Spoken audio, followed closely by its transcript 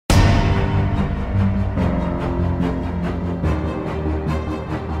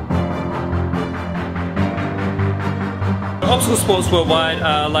Obstacle sports worldwide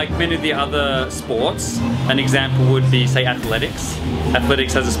are like many of the other sports. An example would be, say, athletics.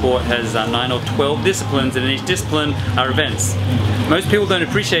 Athletics as a sport has 9 or 12 disciplines, and in each discipline are events. Most people don't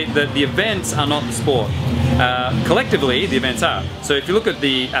appreciate that the events are not the sport. Collectively, the events are. So if you look at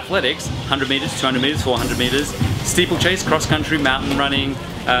the athletics, 100 meters, 200 meters, 400 meters, steeplechase, cross country, mountain running,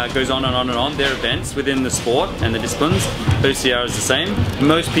 goes on and on and on. They're events within the sport and the disciplines. OCR is the same.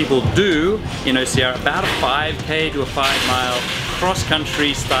 Most people do in OCR about a 5K to a 5-mile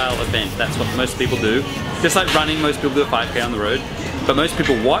cross-country style event. That's what most people do. Just like running, most people do a 5K on the road. But most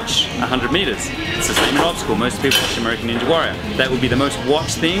people watch 100 meters. It's the same in obstacle. Most people watch American Ninja Warrior. That would be the most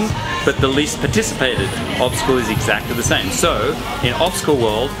watched thing, but the least participated. Obstacle is exactly the same. So, in obstacle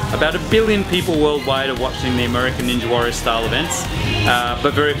world, about 1 billion people worldwide are watching the American Ninja Warrior style events,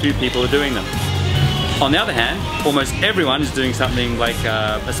 but very few people are doing them. On the other hand, almost everyone is doing something like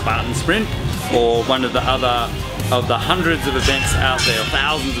a Spartan sprint, or one of the other of the hundreds of events out there, or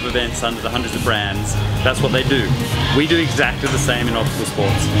thousands of events under the hundreds of brands. That's what they do. We do exactly the same in obstacle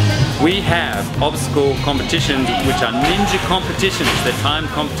sports. We have obstacle competitions which are ninja competitions. They're timed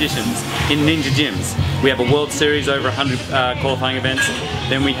competitions in ninja gyms. We have a World Series, over 100 qualifying events.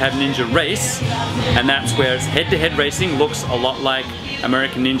 Then we have Ninja Race, and that's where it's head-to-head racing. Looks a lot like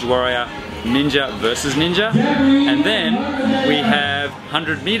American Ninja Warrior, Ninja versus Ninja. And then we have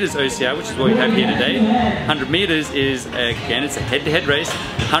 100 meters OCR, which is what we have here today. 100 meters is, again, it's a head-to-head race.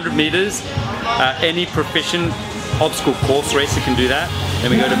 100 meters, any proficient obstacle course racer can do that.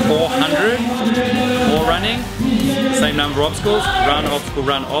 Then we go to 400, more running, same number of obstacles, run, obstacle,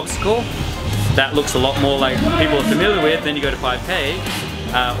 run, obstacle. That looks a lot more like people are familiar with. Then you go to 5K.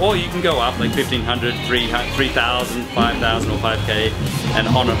 Or you can go up like 1500, 3000, 5000 or 5K, and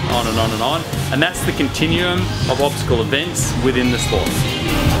on and on and on and on. And that's the continuum of obstacle events within the sport.